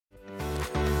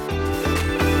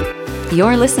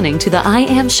You're listening to the I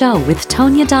Am Show with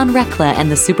Tonya Dawn Rekla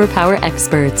and the Superpower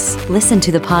Experts. Listen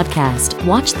to the podcast,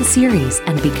 watch the series,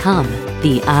 and become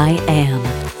the I Am.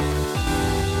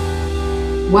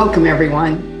 Welcome,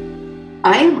 everyone.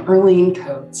 I am Erlene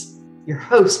Coates, your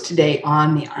host today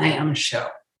on the I Am Show.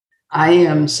 I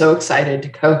am so excited to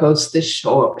co-host this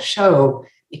show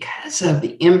because of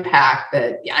the impact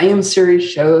that the I Am series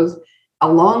shows,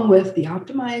 along with the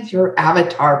Optimize Your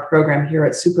Avatar program here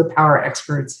at Superpower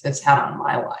Experts has had on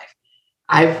my life.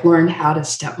 I've learned how to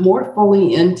step more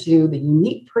fully into the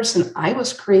unique person I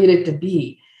was created to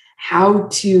be, how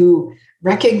to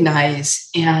recognize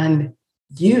and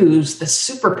use the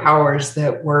superpowers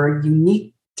that were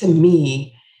unique to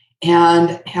me,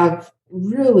 and have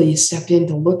really stepped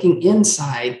into looking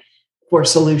inside for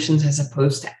solutions as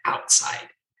opposed to outside.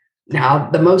 Now,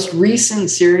 the most recent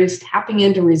series, Tapping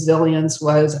into Resilience,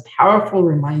 was a powerful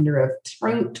reminder of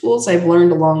tools I've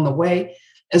learned along the way,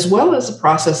 as well as a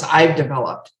process I've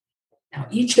developed. Now,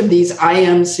 each of these I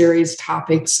Am series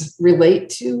topics relate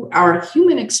to our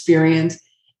human experience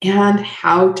and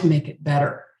how to make it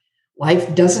better.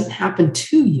 Life doesn't happen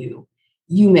to you,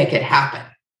 you make it happen.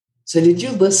 So did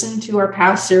you listen to our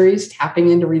past series, Tapping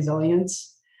into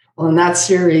Resilience? Well, in that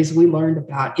series, we learned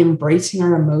about embracing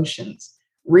our emotions,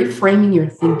 reframing your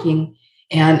thinking,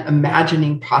 and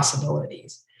imagining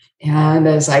possibilities. And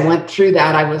as I went through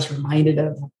that, I was reminded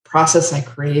of a process I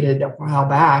created a while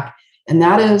back, and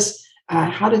that is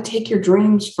how to take your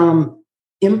dreams from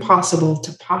impossible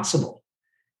to possible.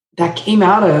 That came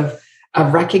out of a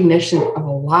recognition of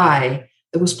a lie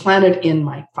that was planted in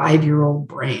my 5-year-old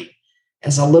brain.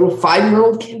 As a little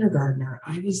 5-year-old kindergartner,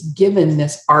 I was given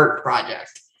this art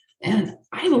project, and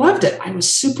I loved it. I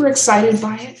was super excited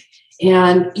by it.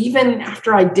 And even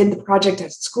after I did the project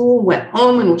at school, went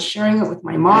home and was sharing it with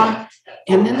my mom.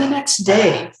 And then the next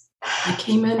day, I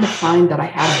came in to find that I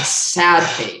had a sad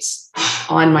face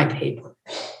on my paper.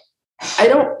 I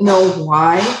don't know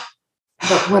why,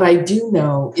 but what I do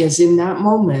know is in that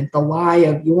moment, the lie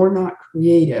of "you're not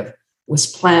creative" was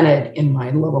planted in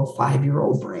my little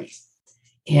 5-year-old brain.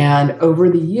 And over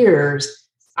the years,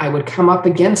 I would come up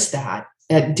against that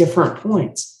at different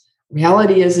points.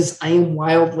 Reality is I am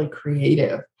wildly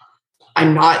creative.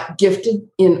 I'm not gifted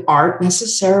in art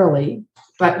necessarily,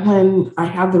 but when I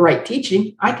have the right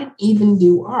teaching, I can even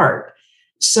do art.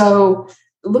 So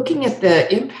looking at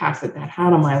the impact that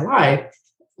had on my life,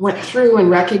 went through and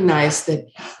recognized that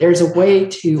there's a way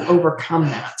to overcome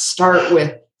that. Start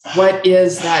with, what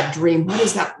is that dream? What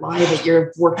is that lie that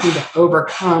you're working to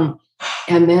overcome?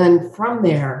 And then from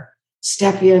there,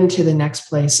 step into the next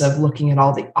place of looking at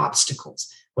all the obstacles.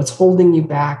 What's holding you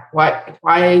back?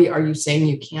 Why are you saying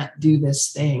you can't do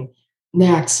this thing?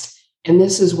 Next, and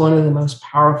this is one of the most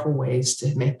powerful ways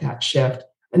to make that shift.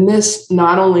 And this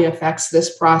not only affects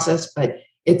this process, but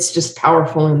it's just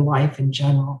powerful in life in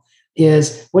general,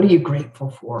 is what are you grateful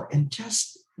for? And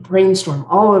just brainstorm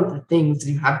all of the things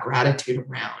that you have gratitude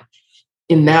around.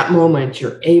 In that moment,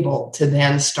 you're able to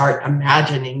then start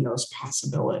imagining those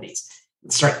possibilities.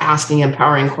 Start asking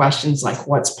empowering questions like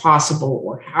what's possible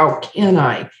or how can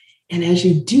I? And as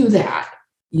you do that,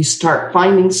 you start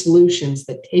finding solutions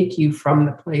that take you from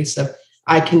the place of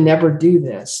I can never do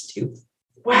this to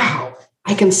wow,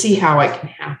 I can see how it can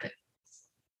happen.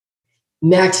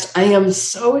 Next, I am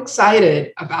so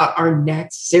excited about our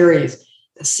next series,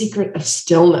 The Secret of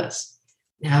Stillness.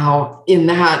 Now, in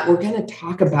that, we're going to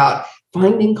talk about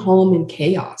finding calm in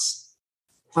chaos,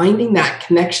 finding that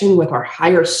connection with our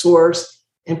higher source,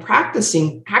 and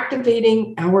practicing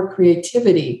activating our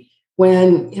creativity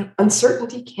when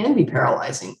uncertainty can be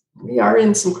paralyzing. We are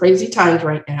in some crazy times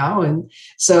right now. And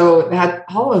so that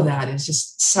all of that is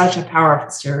just such a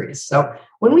powerful series. So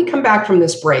when we come back from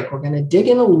this break, we're going to dig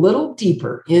in a little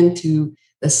deeper into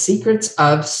the secrets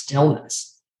of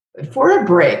stillness. Before a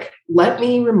break, let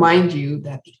me remind you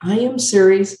that the I Am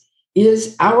series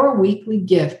is our weekly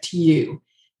gift to you.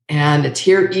 And it's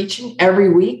here each and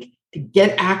every week to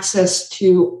get access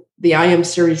to the I Am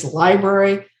series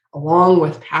library, along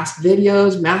with past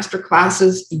videos,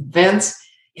 masterclasses, events,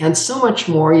 and so much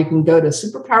more. You can go to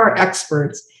Superpower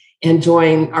Experts and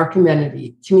join our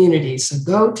community. So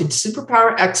go to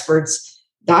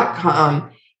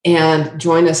superpowerexperts.com and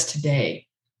join us today.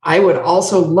 I would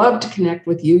also love to connect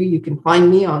with you. You can find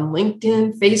me on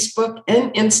LinkedIn, Facebook,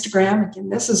 and Instagram. Again,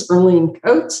 this is Erlene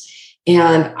Coates,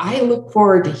 and I look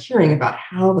forward to hearing about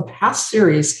how the past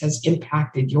series has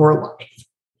impacted your life.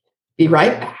 Be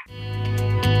right back.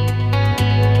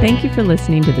 Thank you for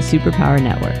listening to the Superpower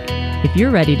Network. If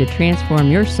you're ready to transform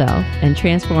yourself and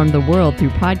transform the world through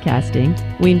podcasting,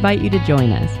 we invite you to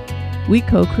join us. We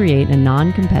co-create a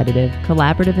non-competitive,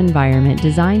 collaborative environment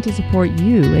designed to support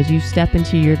you as you step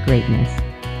into your greatness.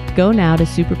 Go now to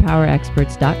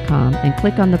superpowerexperts.com and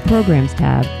click on the Programs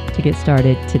tab to get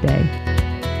started today.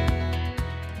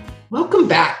 Welcome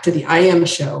back to the IM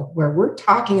Show, where we're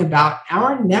talking about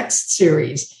our next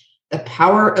series, The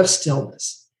Power of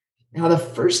Stillness. Now, the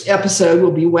first episode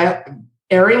will be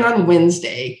airing on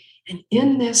Wednesday, and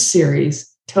in this series,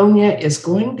 Tonya is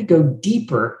going to go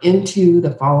deeper into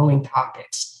the following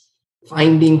topics: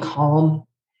 finding calm,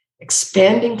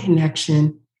 expanding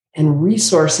connection, and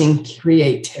resourcing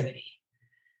creativity.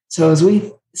 So as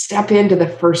we step into the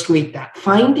first week, that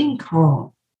finding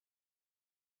calm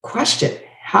question,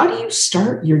 how do you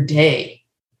start your day?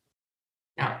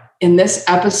 Now, in this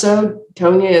episode,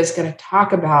 Tonya is going to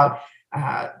talk about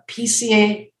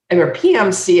PMCS,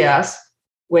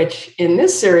 which in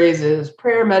this series is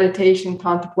prayer, meditation,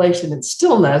 contemplation, and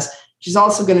stillness. She's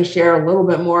also going to share a little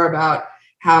bit more about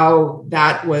how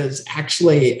that was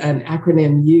actually an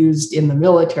acronym used in the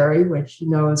military, which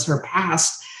is her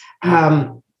past.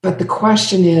 But the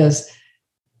question is,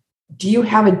 do you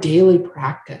have a daily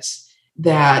practice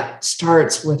that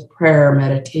starts with prayer,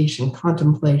 meditation,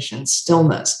 contemplation,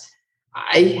 stillness?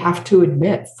 I have to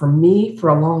admit, for me, for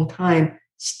a long time,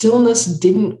 stillness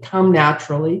didn't come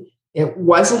naturally. It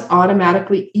wasn't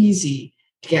automatically easy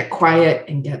to get quiet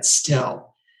and get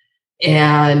still.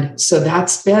 And so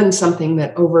that's been something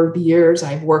that over the years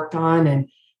I've worked on, and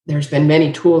there's been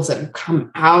many tools that have come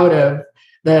out of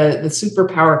the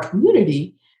superpower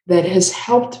community that has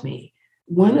helped me.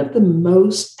 One of the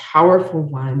most powerful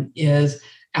one is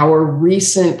our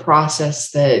recent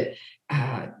process that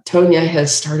Tonya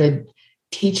has started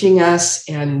teaching us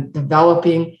and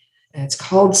developing. It's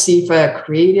called CFA,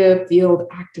 Creative Field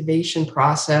Activation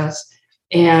Process.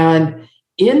 And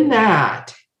in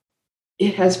that,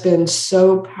 it has been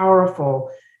so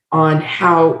powerful on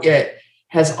how it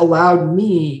has allowed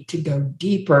me to go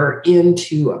deeper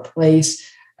into a place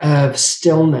of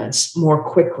stillness more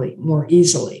quickly, more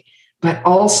easily. But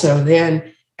also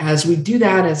then, as we do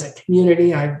that as a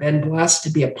community, I've been blessed to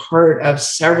be a part of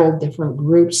several different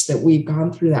groups that we've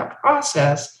gone through that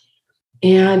process.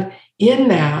 And in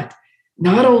that,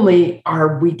 not only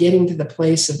are we getting to the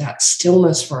place of that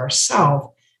stillness for ourselves,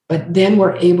 but then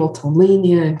we're able to lean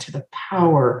into the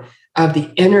power of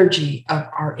the energy of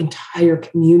our entire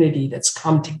community that's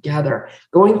come together,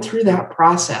 going through that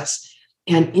process.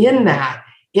 And in that,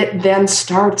 it then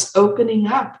starts opening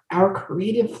up our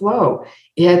creative flow.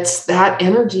 It's that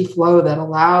energy flow that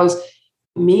allows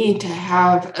me to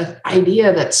have an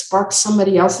idea that sparks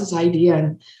somebody else's idea.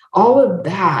 And all of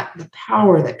that, the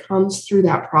power that comes through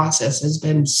that process has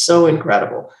been so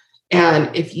incredible.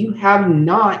 And if you have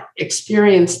not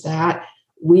experienced that,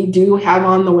 we do have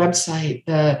on the website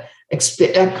the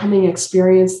upcoming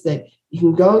experience that you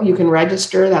can go, you can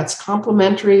register. That's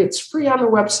complimentary. It's free on the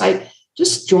website.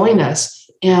 Just join us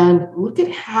and look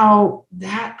at how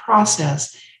that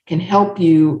process can help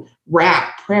you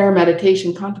wrap prayer,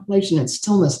 meditation, contemplation, and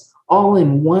stillness all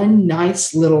in one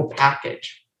nice little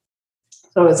package.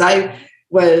 So as I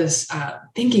was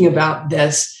thinking about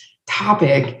this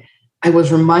topic, I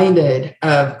was reminded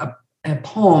of a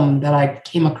poem that I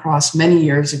came across many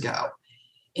years ago.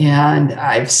 And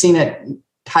I've seen it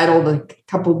titled a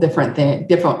couple different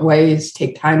ways,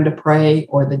 Take Time to Pray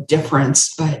or The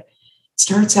Difference. But it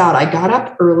starts out, I got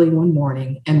up early one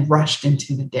morning and rushed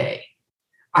into the day.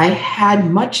 I had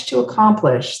much to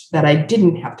accomplish that I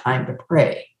didn't have time to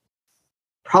pray.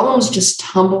 Problems just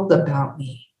tumbled about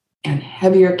me, and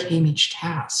heavier came each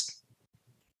task.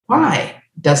 Why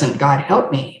doesn't God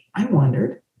help me? I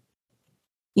wondered.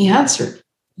 He answered,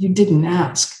 you didn't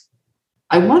ask.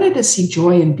 I wanted to see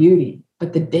joy and beauty,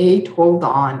 but the day toiled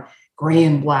on, gray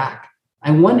and black.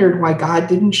 I wondered why God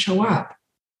didn't show up.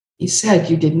 He said,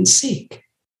 you didn't seek.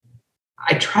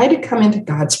 I tried to come into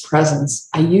God's presence.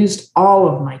 I used all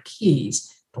of my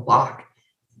keys to lock.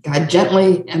 God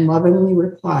gently and lovingly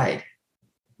replied,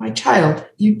 my child,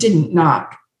 you didn't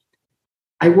knock.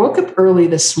 I woke up early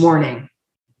this morning,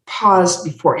 paused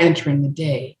before entering the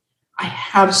day. I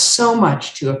have so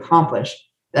much to accomplish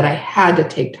that I had to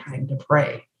take time to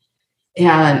pray.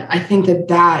 And I think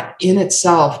that in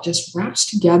itself just wraps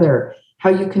together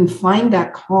how you can find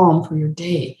that calm for your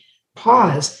day.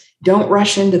 Pause. Don't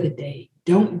rush into the day.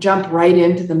 Don't jump right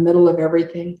into the middle of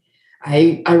everything.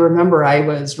 I remember I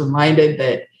was reminded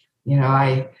that,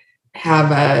 I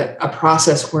have a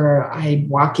process where I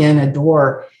walk in a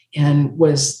door and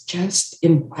was just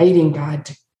inviting God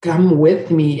to come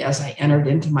with me as I entered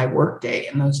into my workday.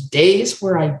 And those days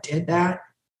where I did that,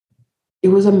 it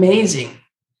was amazing.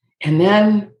 And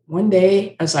then one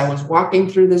day, as I was walking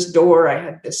through this door, I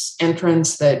had this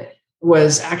entrance that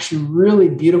was actually really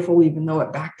beautiful, even though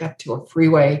it backed up to a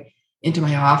freeway into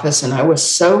my office. And I was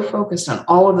so focused on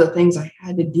all of the things I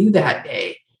had to do that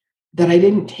day that I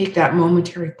didn't take that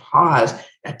momentary pause,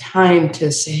 that time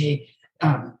to say,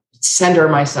 center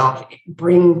myself,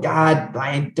 bring God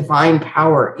by divine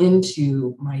power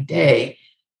into my day.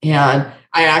 And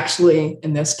I actually,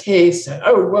 in this case, said,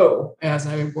 oh, whoa, as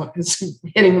I was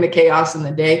hitting the chaos in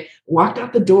the day, walked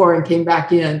out the door and came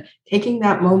back in, taking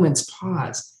that moment's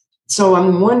pause. So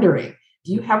I'm wondering,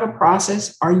 do you have a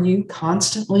process? Are you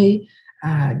constantly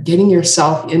getting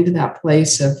yourself into that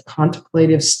place of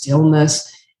contemplative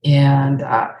stillness and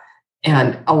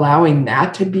allowing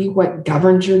that to be what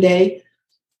governs your day?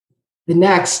 The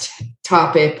next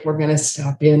topic we're going to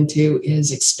step into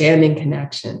is expanding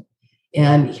connection.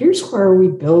 And here's where we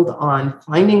build on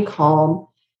finding calm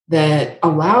that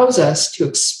allows us to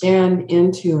expand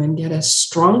into and get a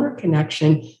stronger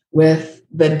connection with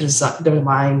the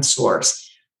divine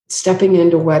source, stepping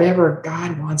into whatever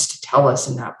God wants to tell us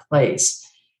in that place.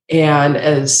 And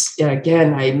as,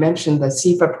 again, I mentioned the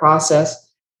SIFA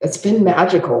process, it's been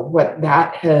magical what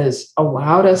that has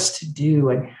allowed us to do,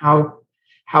 and how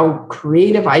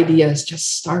creative ideas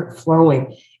just start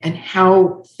flowing, and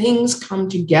how things come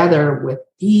together with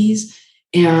ease.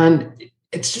 And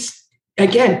it's just,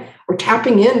 again, we're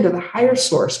tapping into the higher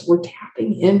source. We're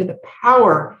tapping into the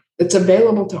power that's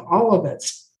available to all of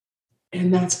us.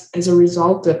 And that's as a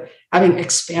result of having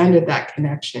expanded that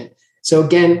connection. So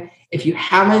again, if you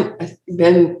haven't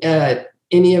been at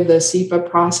any of the SIFA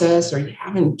process, or you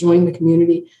haven't joined the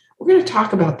community, we're going to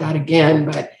talk about that again.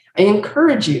 But I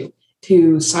encourage you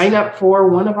to sign up for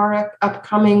one of our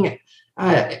upcoming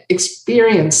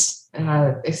experience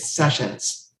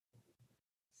sessions,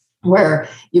 where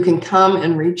you can come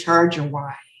and recharge your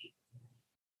why.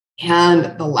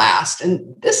 And the last,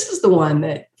 and this is the one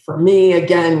that for me,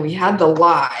 again, we had the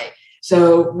lie.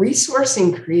 So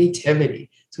resourcing creativity.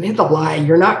 So we had the lie,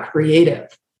 you're not creative.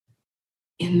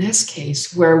 In this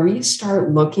case, where we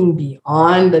start looking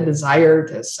beyond the desire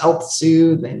to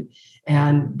self-soothe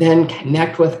and then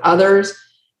connect with others,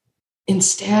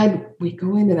 instead, we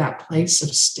go into that place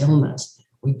of stillness.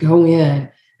 We go in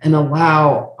and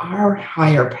allow our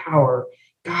higher power,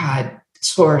 God,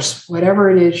 source, whatever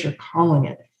it is you're calling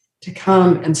it, to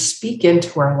come and speak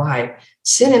into our life,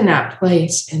 sit in that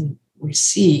place and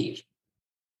receive.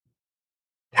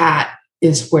 That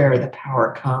is where the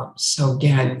power comes. So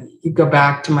again, you go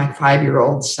back to my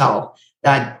 5-year-old self,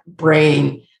 that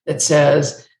brain that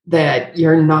says that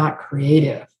you're not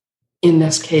creative. In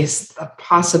this case, the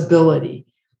possibility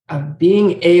of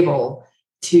being able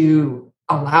to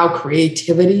allow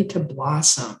creativity to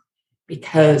blossom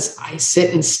because I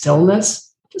sit in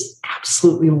stillness just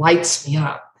absolutely lights me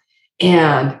up.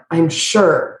 And I'm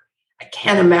sure, I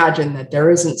can't imagine that there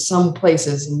isn't some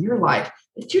places in your life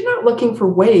that you're not looking for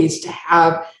ways to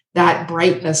have that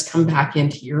brightness come back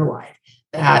into your life,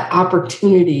 that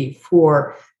opportunity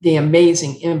for the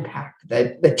amazing impact,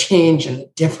 the change and the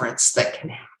difference that can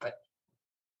happen.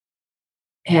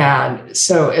 And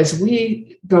so as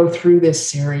we go through this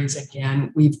series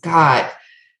again, we've got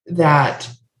that,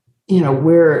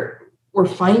 we're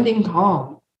finding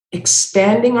calm,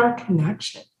 expanding our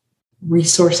connection,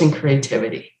 resourcing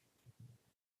creativity.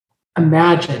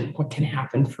 Imagine what can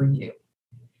happen for you.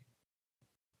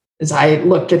 As I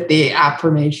looked at the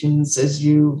affirmations, if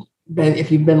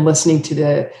you've been listening to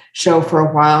the show for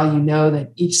a while, you know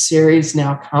that each series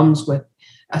now comes with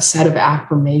a set of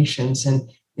affirmations. And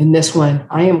in this one,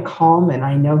 I am calm and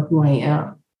I know who I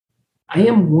am. I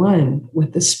am one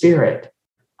with the Spirit.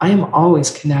 I am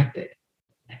always connected.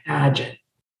 Imagine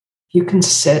you can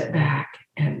sit back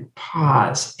and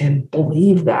pause and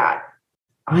believe that.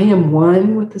 I am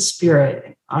one with the Spirit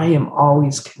and I am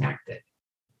always connected.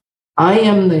 I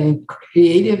am the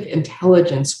creative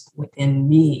intelligence within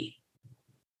me.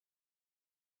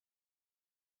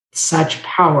 Such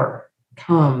power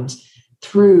comes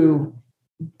through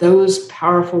those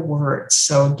powerful words.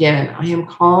 So again, I am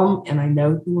calm and I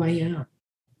know who I am.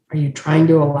 Are you trying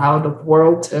to allow the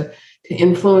world to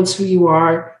influence who you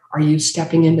are? Are you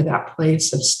stepping into that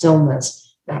place of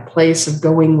stillness, that place of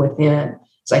going within?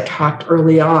 As I talked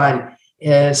early on,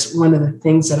 is one of the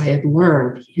things that I had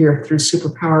learned here through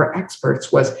Superpower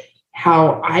Experts was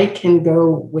how I can go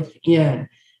within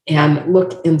and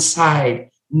look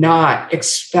inside, not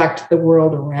expect the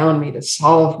world around me to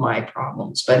solve my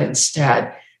problems, but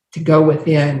instead to go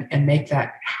within and make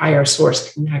that higher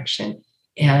source connection.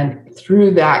 And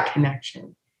through that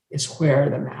connection is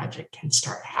where the magic can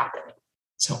start happening.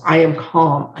 So I am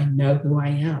calm. I know who I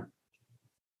am.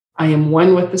 I am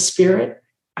one with the Spirit.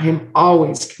 I am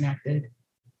always connected,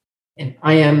 and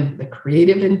I am the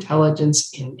creative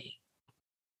intelligence in me.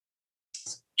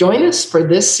 Join us for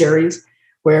this series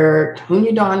where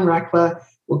Tonya Dawn Rekla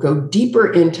will go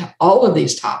deeper into all of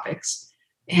these topics.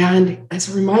 And as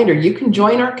a reminder, you can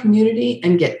join our community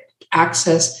and get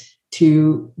access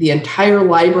to the entire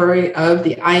library of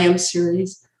the IM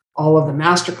series, all of the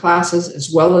masterclasses,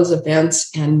 as well as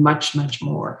events, and much, much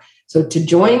more. So to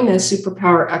join the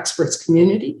Superpower Experts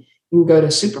community, you can go to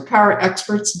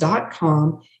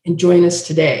superpowerexperts.com and join us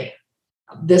today.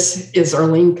 This is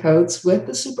Arlene Coates with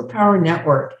the Superpower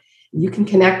Network. You can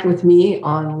connect with me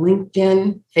on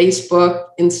LinkedIn, Facebook,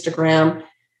 Instagram,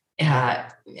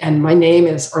 and my name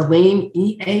is Arlene,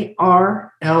 Earlene,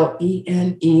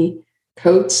 Coates,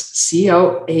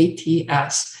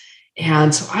 Coats.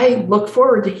 And so I look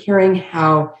forward to hearing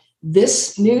how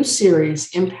this new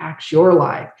series impacts your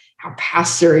life, how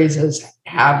past series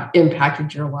have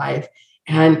impacted your life,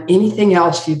 and anything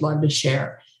else you'd love to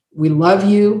share. We love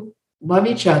you, love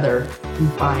each other,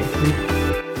 and bye for now.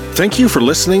 Thank you for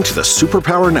listening to the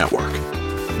Superpower Network.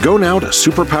 Go now to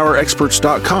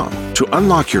superpowerexperts.com to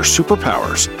unlock your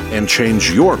superpowers and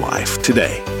change your life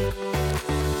today.